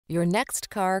Your next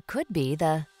car could be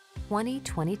the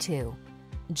 2022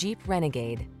 Jeep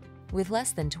Renegade. With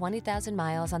less than 20,000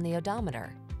 miles on the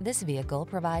odometer, this vehicle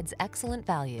provides excellent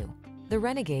value. The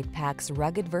Renegade packs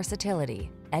rugged versatility,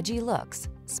 edgy looks,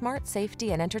 smart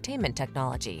safety and entertainment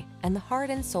technology, and the heart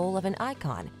and soul of an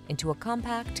icon into a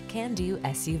compact, can-do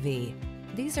SUV.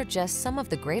 These are just some of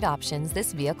the great options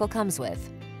this vehicle comes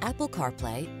with: Apple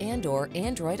CarPlay and/or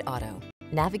Android Auto,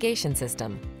 navigation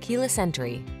system, keyless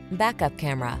entry, backup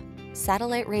camera,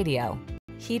 satellite radio,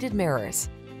 heated mirrors,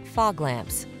 fog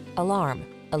lamps, alarm,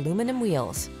 aluminum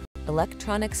wheels,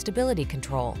 electronic stability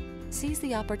control. Seize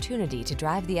the opportunity to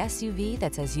drive the SUV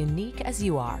that's as unique as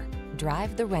you are.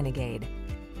 Drive the Renegade.